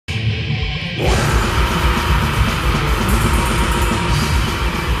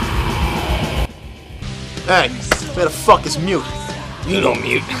Hey, where the fuck is Mute? You know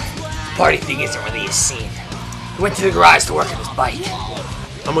Mute. Party thing isn't really a scene. He went to the garage to work on his bike.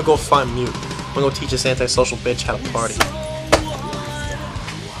 I'm gonna go find Mute. I'm gonna go teach this antisocial bitch how to party.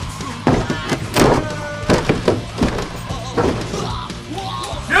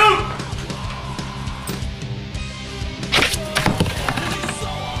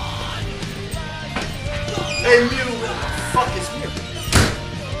 Hey, Mew, where the fuck is Mew?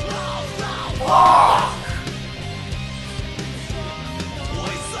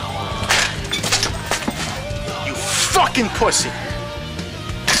 You fucking pussy!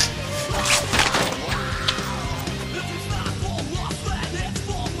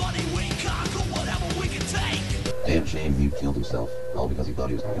 Damn shame Mew killed himself, all because he thought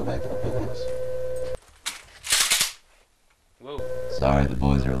he was gonna go back to the pighouse. Whoa. Sorry, the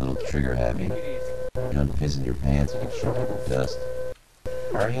boys are a little trigger happy. You don't piss in your pants, you can show people dust.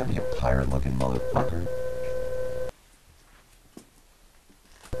 Hurry up, you pirate-looking motherfucker.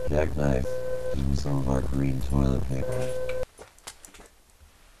 Jackknife, give me some of our green toilet paper.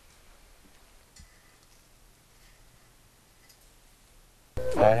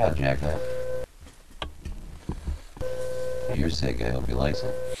 Try it out, Jackknife. For your sake, I hope you like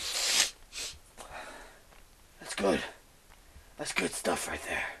some. That's good. That's good stuff right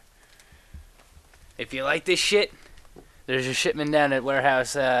there. If you like this shit, there's your shipment down at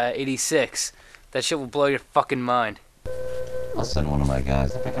warehouse 86. That shit will blow your fucking mind. I'll send one of my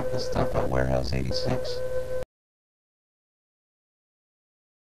guys to pick up this stuff at warehouse 86.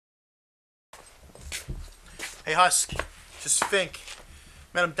 Hey, Husk, just think.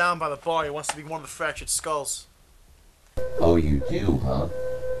 Met him down by the bar. He wants to be one of the fractured skulls. Oh, you do, huh?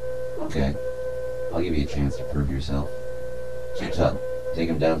 Okay. I'll give you a chance to prove yourself. Q-Tub, take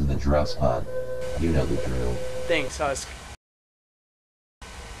him down to the drop spot. You know the drill. Thanks, Husk.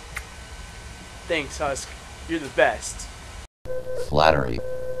 Thanks, Husk. You're the best. Flattery.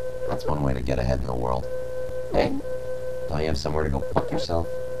 That's one way to get ahead in the world. Hey, don't you have somewhere to go fuck yourself?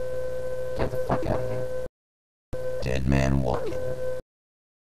 Get the fuck out of here. Dead man walking.